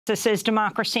This is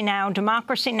Democracy Now!,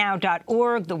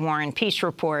 democracynow.org, The War and Peace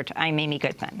Report. I'm Amy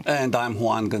Goodman. And I'm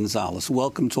Juan Gonzalez.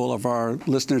 Welcome to all of our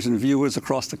listeners and viewers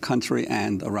across the country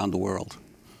and around the world.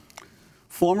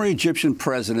 Former Egyptian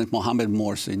President Mohamed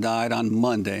Morsi died on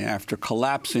Monday after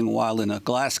collapsing while in a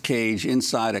glass cage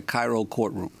inside a Cairo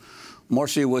courtroom.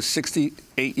 Morsi was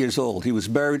 68 years old. He was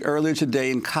buried earlier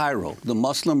today in Cairo. The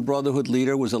Muslim Brotherhood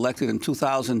leader was elected in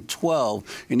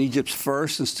 2012 in Egypt's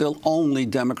first and still only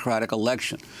democratic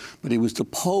election. But he was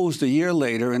deposed a year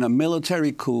later in a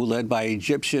military coup led by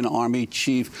Egyptian Army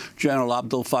Chief General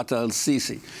Abdel Fattah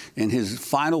el-Sisi. In his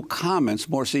final comments,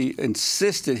 Morsi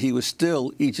insisted he was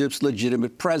still Egypt's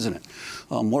legitimate president.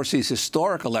 Morsi's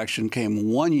historic election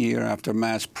came 1 year after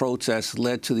mass protests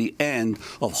led to the end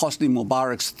of Hosni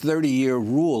Mubarak's 30-year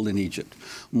rule in Egypt.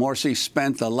 Morsi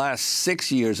spent the last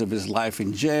 6 years of his life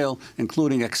in jail,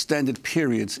 including extended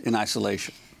periods in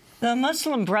isolation. The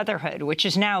Muslim Brotherhood, which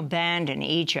is now banned in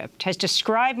Egypt, has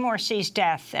described Morsi's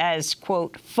death as,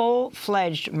 quote,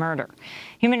 full-fledged murder.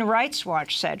 Human Rights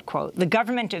Watch said, quote, the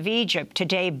government of Egypt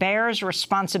today bears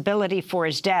responsibility for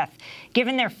his death,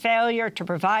 given their failure to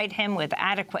provide him with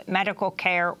adequate medical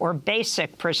care or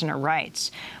basic prisoner rights.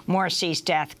 Morsi's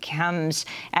death comes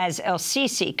as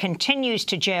el-Sisi continues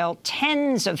to jail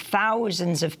tens of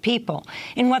thousands of people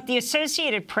in what the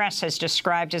Associated Press has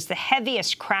described as the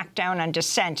heaviest crackdown on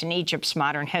dissent in Egypt's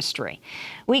modern history.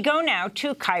 We go now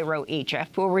to Cairo,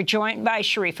 Egypt, where we're joined by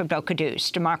Sharif Abdel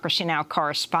Kouddous, Democracy Now!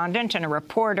 Correspondent and a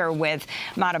reporter with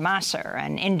Mada Masr,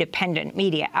 an independent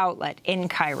media outlet in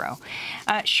Cairo.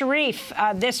 Sharif,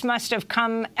 this must have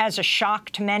come as a shock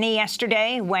to many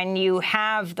yesterday when you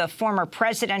have the former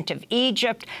president of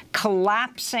Egypt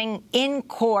collapsing in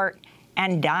court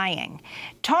and dying.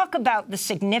 Talk about the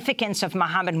significance of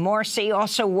Mohamed Morsi,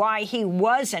 also why he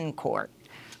was in court.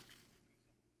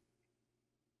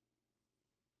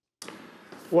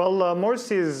 Well,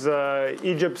 Morsi is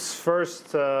Egypt's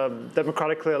first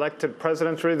democratically elected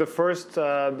president, really the first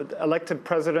elected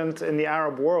president in the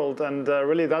Arab world, and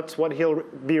really that's what he'll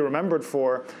be remembered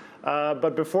for.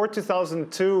 But before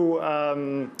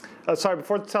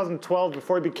 2012,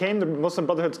 before he became the Muslim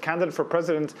Brotherhood's candidate for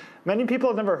president, many people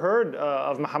had never heard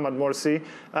of Mohamed Morsi.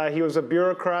 He was a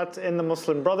bureaucrat in the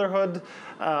Muslim Brotherhood.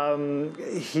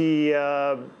 He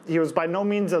was by no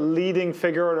means a leading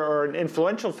figure or an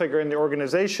influential figure in the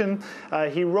organization.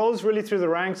 He rose really through the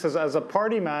ranks as a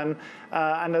party man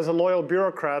and as a loyal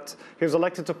bureaucrat. He was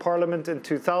elected to parliament in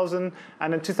 2000,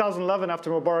 and in 2011, after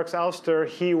Mubarak's ouster,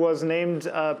 he was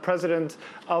named president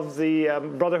of the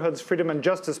Brotherhood's Freedom and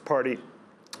Justice Party.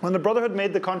 When the Brotherhood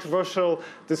made the controversial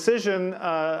decision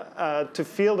to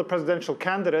field a presidential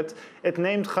candidate, it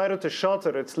named Khairat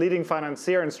al-Shater, its leading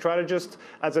financier and strategist,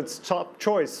 as its top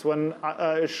choice. When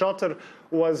al-Shater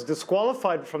was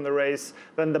disqualified from the race,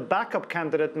 then the backup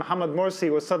candidate, Mohamed Morsi,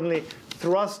 was suddenly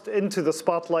thrust into the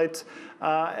spotlight.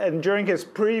 And during his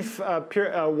brief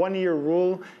one-year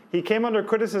rule, he came under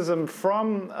criticism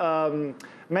from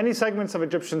many segments of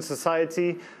Egyptian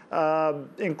society,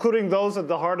 including those at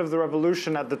the heart of the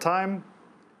revolution at the time.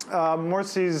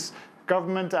 Morsi's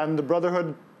government and the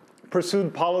Brotherhood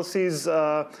pursued policies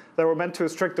that were meant to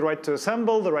restrict the right to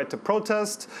assemble, the right to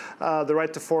protest, the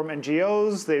right to form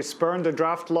NGOs. They spurned a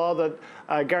draft law that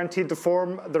guaranteed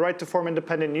the right to form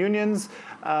independent unions.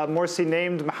 Morsi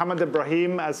named Mohammed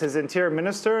Ibrahim as his interior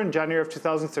minister in January of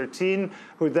 2013,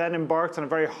 who then embarked on a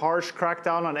very harsh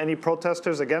crackdown on any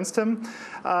protesters against him.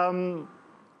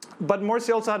 But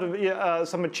Morsi also had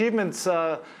some achievements,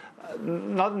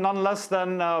 none less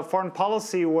than foreign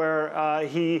policy, where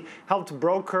he helped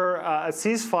broker a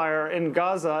ceasefire in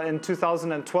Gaza in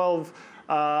 2012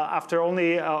 after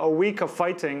only a week of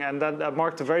fighting, and that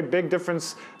marked a very big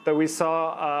difference that we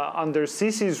saw under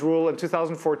Sisi's rule in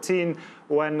 2014,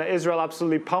 when Israel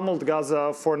absolutely pummeled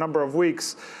Gaza for a number of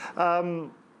weeks.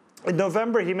 In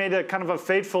November, he made a kind of a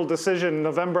fateful decision, in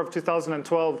November of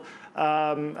 2012,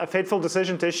 a fateful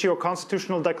decision to issue a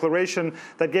constitutional declaration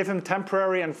that gave him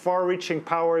temporary and far-reaching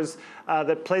powers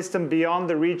that placed him beyond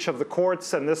the reach of the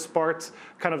courts, and this sparked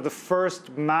kind of the first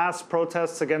mass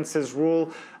protests against his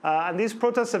rule. And these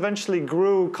protests eventually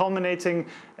grew, culminating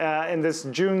in this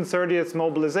June 30th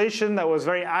mobilization that was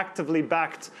very actively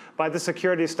backed by the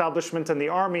security establishment and the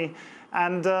army.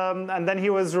 And then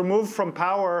he was removed from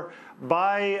power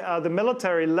by the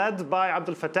military, led by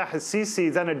Abdel Fattah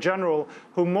el-Sisi, then a general,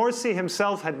 who Morsi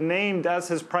himself had named as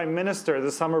his prime minister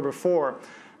the summer before.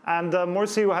 And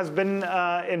Morsi has been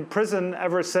in prison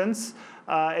ever since.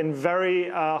 in very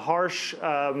harsh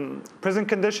prison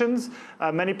conditions.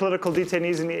 Many political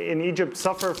detainees in Egypt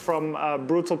suffer from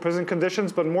brutal prison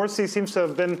conditions, but Morsi seems to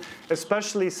have been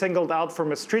especially singled out for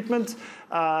mistreatment.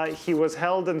 He was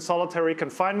held in solitary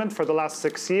confinement for the last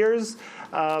 6 years.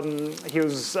 He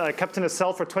was kept in a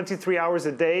cell for 23 hours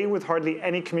a day with hardly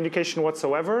any communication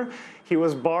whatsoever. He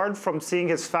was barred from seeing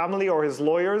his family or his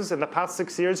lawyers. In the past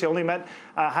 6 years, he only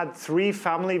had 3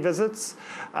 family visits.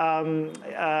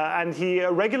 And he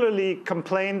regularly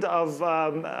complained of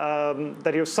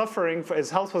that he was suffering, his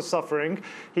health was suffering.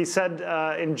 He said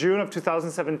in June of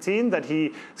 2017 that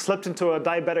he slipped into a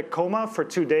diabetic coma for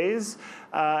 2 days.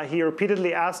 He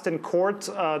repeatedly asked in court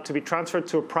to be transferred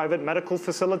to a private medical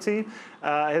facility.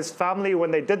 His family,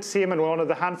 when they did see him in one of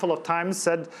the handful of times,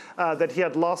 said that he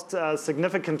had lost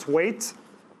significant weight.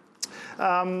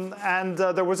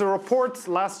 There was a report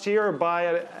last year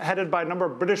headed by a number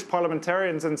of British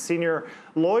parliamentarians and senior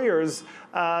lawyers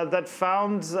that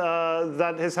found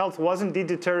that his health was indeed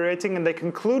deteriorating, and they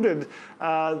concluded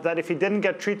that if he didn't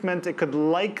get treatment, it could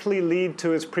likely lead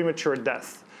to his premature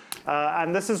death.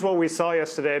 And this is what we saw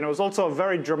yesterday. And it was also a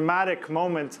very dramatic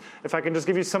moment. If I can just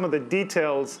give you some of the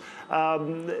details.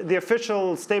 The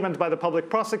official statement by the public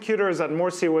prosecutor is that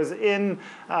Morsi was in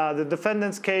the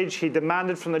defendant's cage. He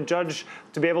demanded from the judge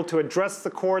to be able to address the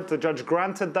court. The judge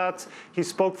granted that. He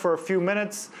spoke for a few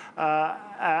minutes.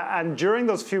 And during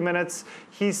those few minutes,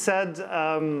 he said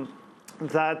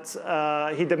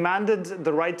that he demanded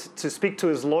the right to speak to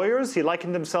his lawyers. He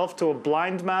likened himself to a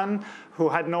blind man who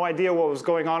had no idea what was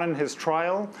going on in his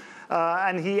trial.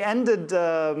 And he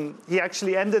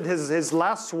actually ended his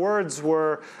last words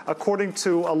were, according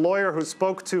to a lawyer who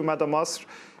spoke to Mada Masr,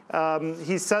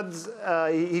 he said,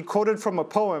 he quoted from a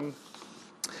poem,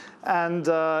 and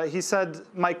he said,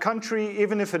 "My country,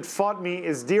 even if it fought me,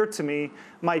 is dear to me.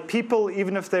 My people,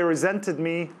 even if they resented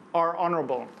me, are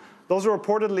honorable." Those are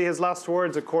reportedly his last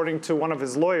words, according to one of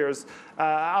his lawyers.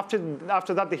 After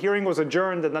that, the hearing was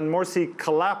adjourned, and then Morsi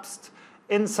collapsed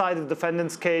inside the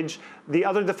defendant's cage. The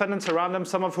other defendants around him,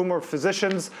 some of whom were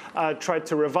physicians, tried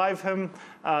to revive him.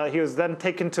 He was then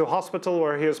taken to a hospital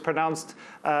where he was pronounced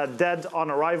dead on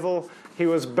arrival. He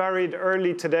was buried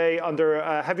early today under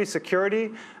heavy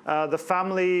security. The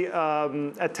family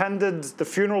attended the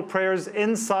funeral prayers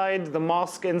inside the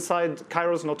mosque, inside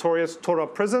Cairo's notorious Torah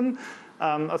prison.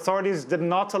 Authorities did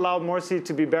not allow Morsi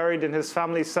to be buried in his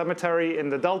family's cemetery in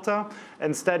the Delta.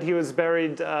 Instead, he was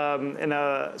buried in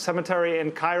a cemetery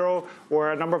in Cairo,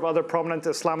 where a number of other prominent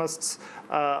Islamists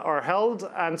are held.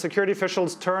 And security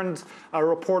officials turned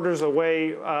reporters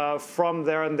away from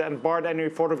there and barred any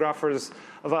photographers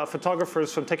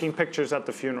from taking pictures at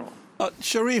the funeral.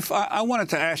 Sharif, I wanted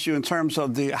to ask you in terms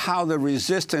of how the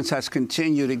resistance has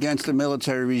continued against the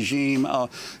military regime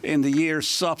in the years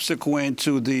subsequent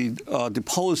to the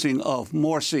deposing of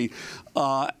Morsi.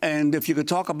 And if you could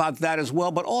talk about that as well.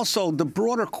 But also the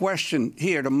broader question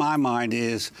here, to my mind,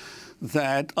 is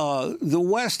that the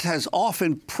West has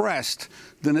often pressed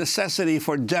the necessity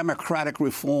for democratic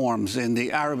reforms in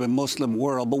the Arab and Muslim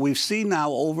world. But we've seen now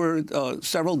over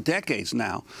several decades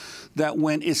now that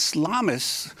when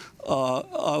Islamists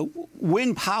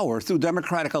win power through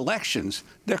democratic elections,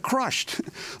 they're crushed.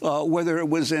 Whether it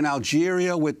was in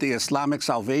Algeria with the Islamic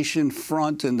Salvation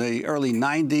Front in the early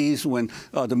 90s, when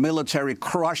the military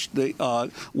crushed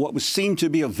what was seemed to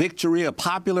be a victory, a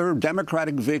popular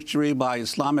democratic victory by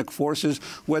Islamic forces,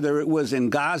 whether it was in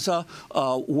Gaza,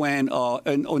 when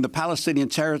in the Palestinian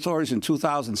territories in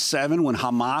 2007, when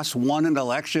Hamas won an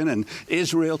election and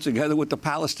Israel, together with the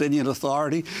Palestinian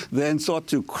Authority, then sought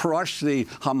to crush the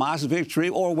Hamas victory,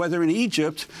 or whether in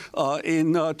Egypt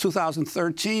in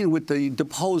 2013 with the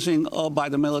deposing by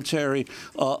the military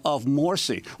of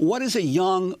Morsi. What is a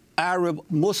young Arab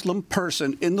Muslim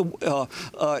person in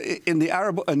the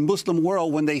Arab and Muslim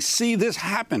world, when they see this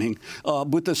happening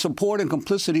with the support and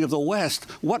complicity of the West,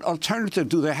 what alternative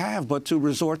do they have but to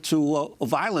resort to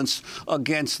violence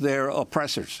against their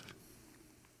oppressors?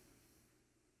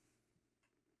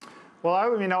 Well,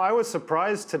 I was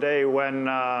surprised today when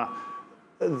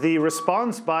the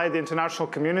response by the international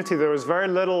community. There was very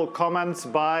little comments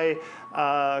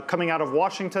coming out of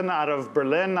Washington, out of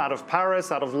Berlin, out of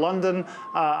Paris, out of London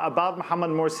about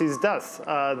Mohamed Morsi's death.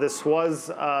 This was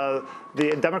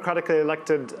the democratically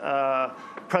elected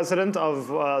president of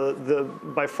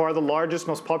by far the largest,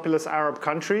 most populous Arab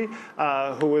country,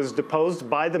 who was deposed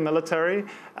by the military,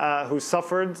 who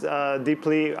suffered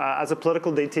deeply as a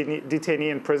political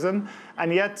detainee in prison.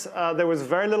 And yet there was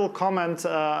very little comment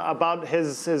about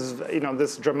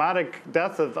this dramatic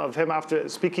death of him after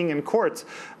speaking in court.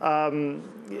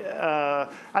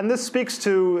 And this speaks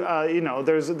to,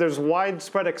 there's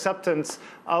widespread acceptance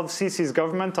of Sisi's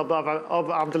government, of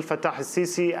Abdel Fattah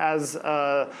al-Sisi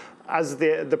as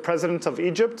the president of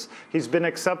Egypt. He's been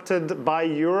accepted by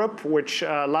Europe, which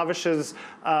lavishes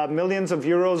millions of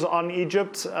euros on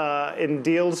Egypt in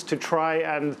deals to try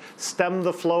and stem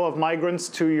the flow of migrants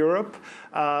to Europe.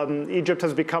 Egypt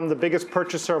has become the biggest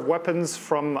purchaser of weapons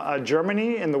from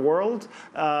Germany in the world,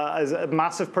 as a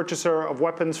massive purchaser of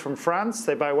weapons from France.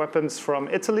 They buy weapons from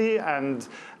Italy and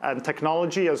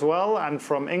technology as well, and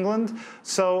from England.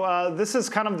 So this is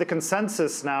kind of the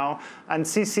consensus now. And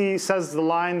Sisi says the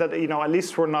line that, at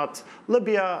least we're not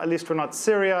Libya, at least we're not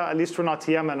Syria, at least we're not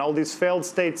Yemen, all these failed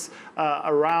states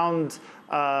around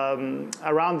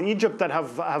Egypt that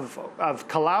have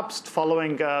collapsed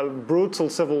following brutal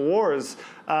civil wars.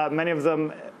 Many of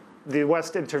them the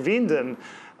West intervened in.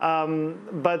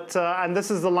 And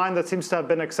this is the line that seems to have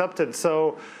been accepted.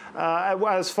 So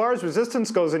as far as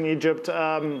resistance goes in Egypt,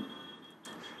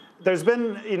 there's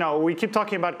been, we keep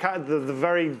talking about the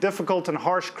very difficult and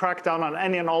harsh crackdown on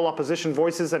any and all opposition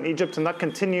voices in Egypt, and that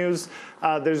continues.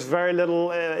 There's very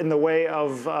little in the way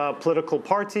of political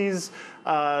parties.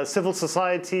 Civil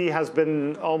society has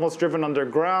been almost driven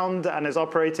underground and is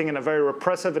operating in a very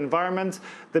repressive environment.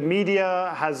 The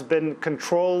media has been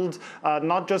controlled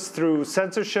not just through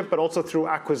censorship, but also through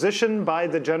acquisition by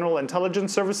the General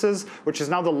Intelligence Services, which is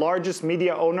now the largest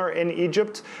media owner in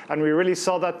Egypt. And we really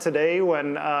saw that today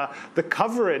when the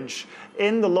coverage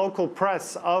in the local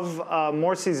press of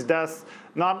Morsi's death,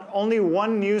 not only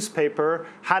one newspaper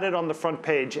had it on the front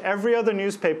page. Every other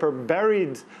newspaper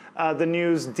buried the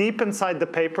news deep inside the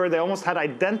paper. They almost had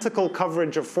identical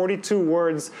coverage of 42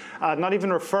 words, not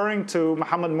even referring to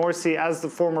Mohamed Morsi as the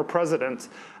former president.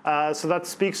 So that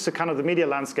speaks to kind of the media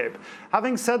landscape.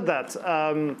 Having said that,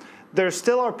 there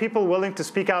still are people willing to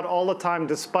speak out all the time,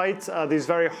 despite these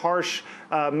very harsh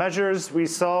measures. We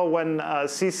saw when the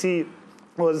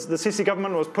Sisi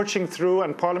government was pushing through,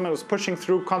 and Parliament was pushing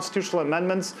through constitutional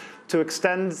amendments to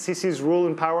extend Sisi's rule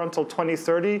in power until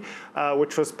 2030,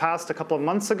 which was passed a couple of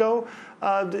months ago.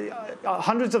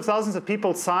 Hundreds of thousands of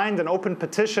people signed an open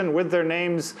petition with their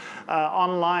names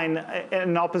online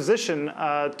in opposition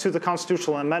to the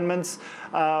constitutional amendments.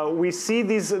 We see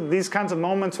these kinds of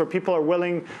moments where people are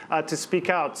willing to speak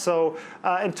out. So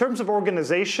in terms of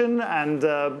organization and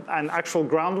actual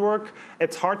groundwork,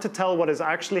 it's hard to tell what is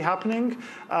actually happening.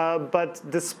 But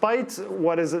despite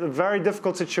what is a very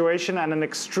difficult situation and an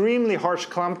extremely harsh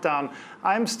clampdown,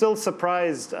 I'm still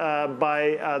surprised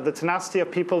by the tenacity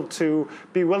of people to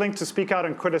be willing to speak out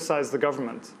and criticize the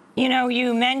government.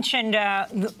 You mentioned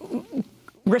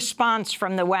response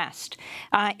from the West.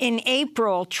 In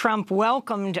April, Trump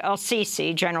welcomed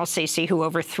el-Sisi, General Sisi, who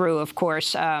overthrew, of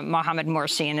course, Mohamed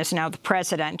Morsi and is now the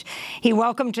president. He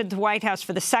welcomed to the White House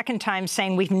for the second time,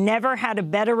 saying, "We've never had a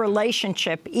better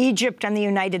relationship, Egypt and the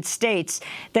United States,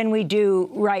 than we do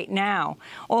right now."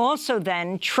 Also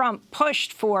then, Trump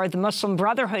pushed for the Muslim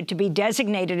Brotherhood to be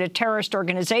designated a terrorist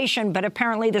organization, but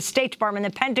apparently the State Department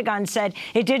and the Pentagon said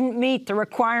it didn't meet the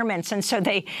requirements, and so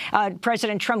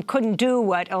President Trump couldn't do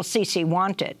what el-Sisi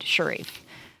wanted. Sharif.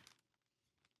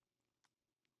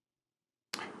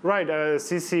 Right.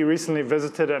 Sisi recently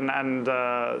visited and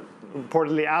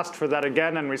reportedly asked for that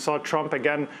again, and we saw Trump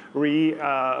again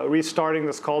restarting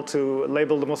this call to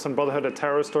label the Muslim Brotherhood a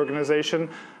terrorist organization.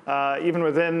 Even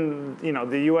within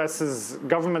the U.S.'s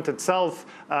government itself,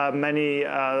 many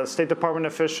State Department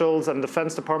officials and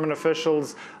Defense Department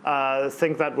officials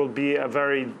think that will be a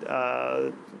very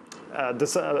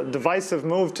divisive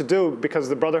move to do, because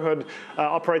the Brotherhood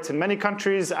operates in many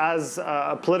countries as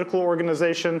a political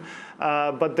organization,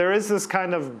 but there is this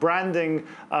kind of branding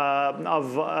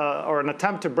or an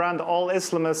attempt to brand all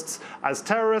Islamists as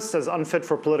terrorists, as unfit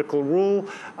for political rule,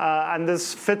 and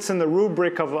this fits in the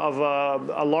rubric of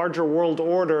a larger world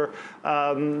order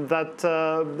that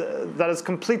has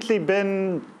completely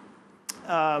been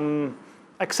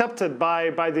accepted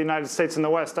by the United States and the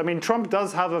West. I mean, Trump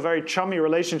does have a very chummy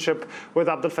relationship with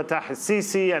Abdel Fattah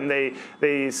al-Sisi, and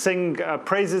they sing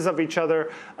praises of each other.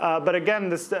 But again,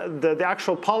 the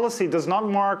actual policy does not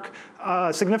mark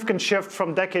a significant shift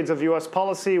from decades of U.S.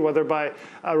 policy, whether by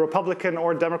Republican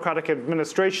or Democratic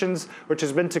administrations, which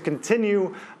has been to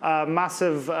continue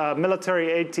massive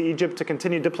military aid to Egypt, to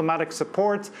continue diplomatic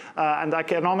support and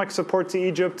economic support to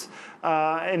Egypt.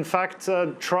 In fact,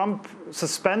 Trump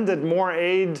suspended more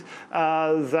aid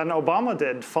than Obama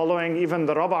did, following even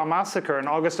the Mada massacre in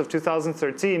August of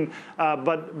 2013.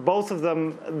 But both of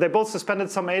them, they both suspended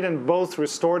some aid and both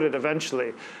restored it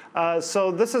eventually.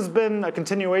 So this has been a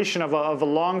continuation of of a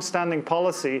long-standing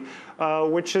policy,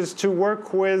 which is to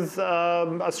work with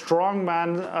a strong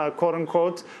man, quote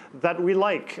unquote, that we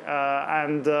like,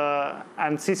 and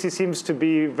Sisi seems to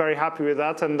be very happy with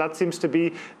that, and that seems to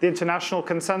be the international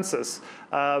consensus,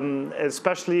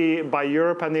 especially by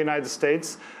Europe and the United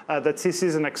States, that Sisi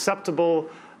is an acceptable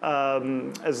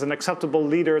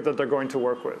leader that they're going to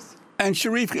work with. And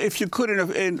Sharif, if you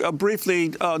could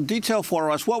briefly detail for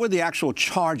us, what were the actual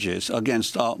charges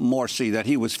against Morsi that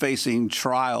he was facing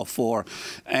trial for?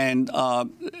 And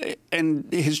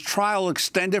his trial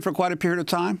extended for quite a period of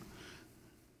time?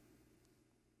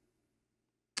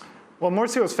 Well,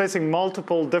 Morsi was facing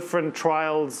multiple different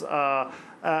trials.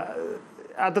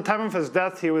 At the time of his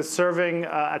death, he was serving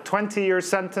a 20-year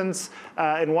sentence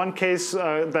in one case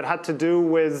that had to do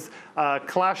with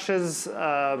clashes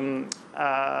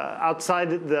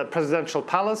outside the presidential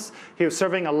palace. He was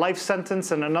serving a life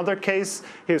sentence in another case.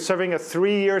 He was serving a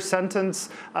 3-year sentence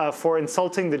for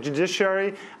insulting the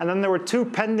judiciary. And then there were 2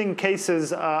 pending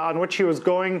cases on which he was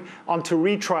going on to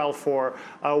retrial for.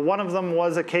 One of them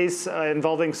was a case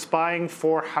involving spying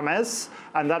for Hamas,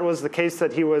 and that was the case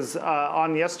that he was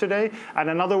on yesterday. And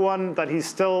another one that he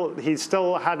still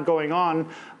had going on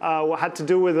had to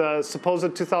do with a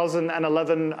supposed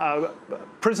 2011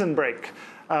 prison break,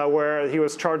 where he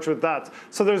was charged with that.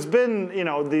 So there's been,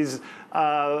 these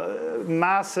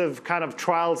massive kind of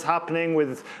trials happening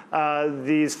with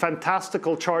these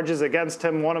fantastical charges against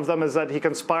him. One of them is that he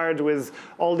conspired with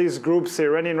all these groups, the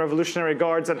Iranian Revolutionary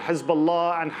Guards and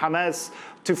Hezbollah and Hamas,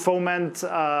 to foment,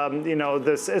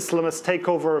 this Islamist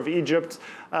takeover of Egypt.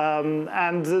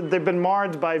 And they've been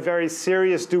marred by very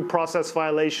serious due process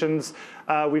violations.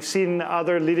 We've seen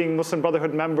other leading Muslim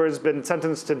Brotherhood members been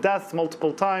sentenced to death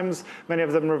multiple times. Many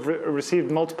of them have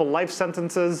received multiple life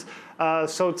sentences.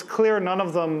 So it's clear none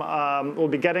of them will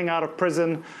be getting out of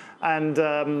prison. And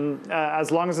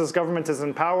as long as this government is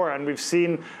in power, and we've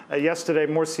seen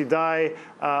yesterday Morsi die,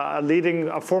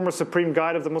 a former supreme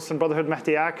guide of the Muslim Brotherhood,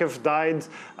 Mehdi Akif, died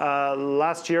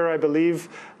last year, I believe.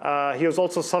 He was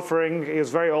also suffering. He was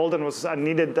very old and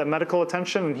needed medical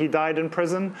attention, and he died in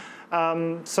prison.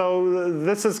 So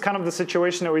this is kind of the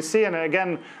situation that we see. And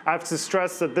again, I have to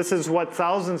stress that this is what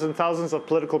thousands and thousands of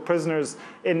political prisoners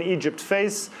in Egypt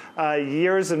face.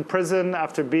 Years in prison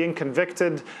after being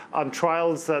convicted on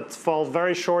trials that fall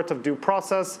very short of due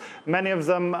process. Many of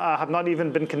them have not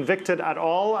even been convicted at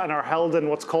all and are held in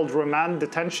what's called remand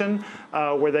detention,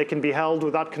 where they can be held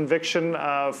without conviction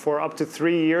for up to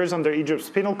 3 years under Egypt's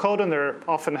penal code, and they're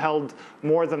often held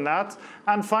more than that.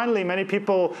 And finally, many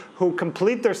people who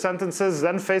complete their sentences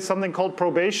then face something called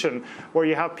probation, where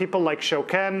you have people like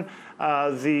Shouken,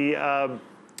 the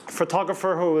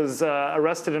photographer who was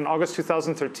arrested in August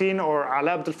 2013, or General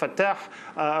Abdel Fattah,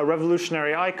 a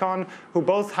revolutionary icon, who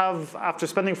both have, after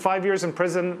spending 5 years in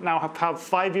prison, now have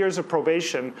 5 years of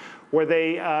probation, where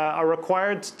they are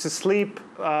required to spend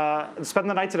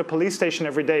the night at a police station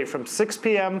every day from 6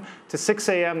 p.m. to 6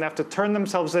 a.m. They have to turn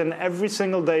themselves in every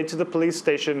single day to the police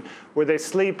station, where they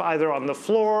sleep either on the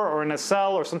floor or in a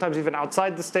cell, or sometimes even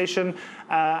outside the station,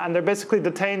 and they're basically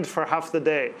detained for half the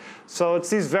day. So it's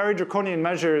these very draconian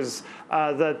measures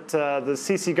that the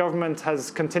Sisi government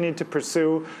has continued to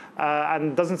pursue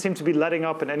and doesn't seem to be letting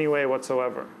up in any way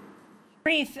whatsoever.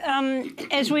 Sharif,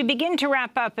 as we begin to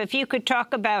wrap up, if you could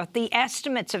talk about the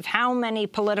estimates of how many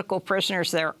political prisoners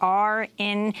there are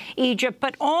in Egypt,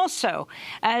 but also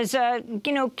as a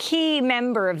key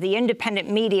member of the independent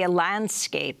media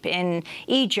landscape in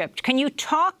Egypt, can you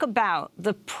talk about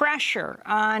the pressure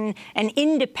on an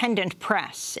independent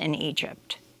press in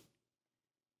Egypt?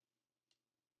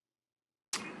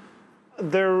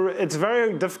 It's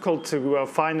very difficult to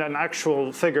find an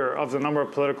actual figure of the number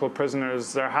of political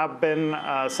prisoners. There have been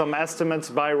some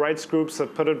estimates by rights groups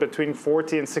that put it between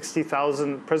 40 and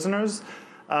 60,000 prisoners.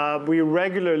 We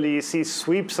regularly see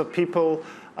sweeps of people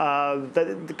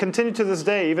that continue to this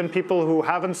day, even people who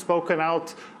haven't spoken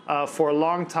out for a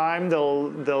long time.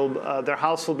 Their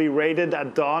house will be raided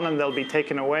at dawn and they'll be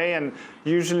taken away, and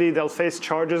usually they'll face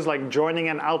charges like joining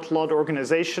an outlawed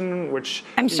organization, which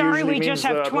I'm sorry, we just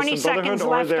have 20 seconds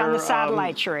left on the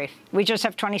satellite, Sharif. We just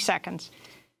have 20 seconds.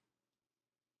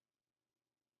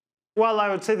 Well, I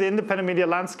would say the independent media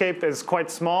landscape is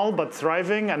quite small but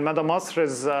thriving, and Mada Masr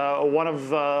is one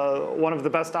of the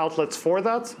best outlets for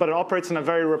that, but it operates in a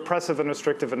very repressive and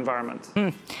restrictive environment.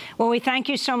 Well, we thank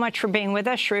you so much for being with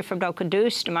us. Sharif Abdel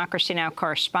Kouddous, Democracy Now!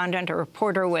 Correspondent, a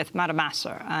reporter with Mada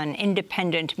Masr, an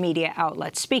independent media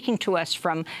outlet, speaking to us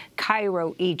from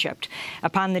Cairo, Egypt,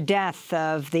 upon the death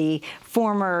of the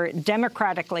former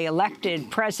democratically elected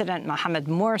President Mohamed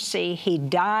Morsi. He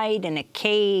died in a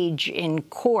cage in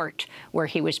court where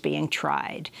he was being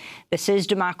tried. This is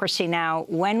Democracy Now!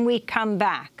 When we come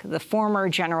back, the former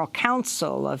general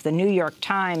counsel of the New York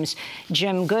Times,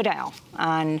 Jim Goodale,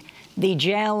 on the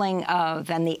jailing of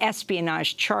and the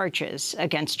espionage charges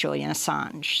against Julian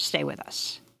Assange. Stay with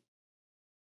us.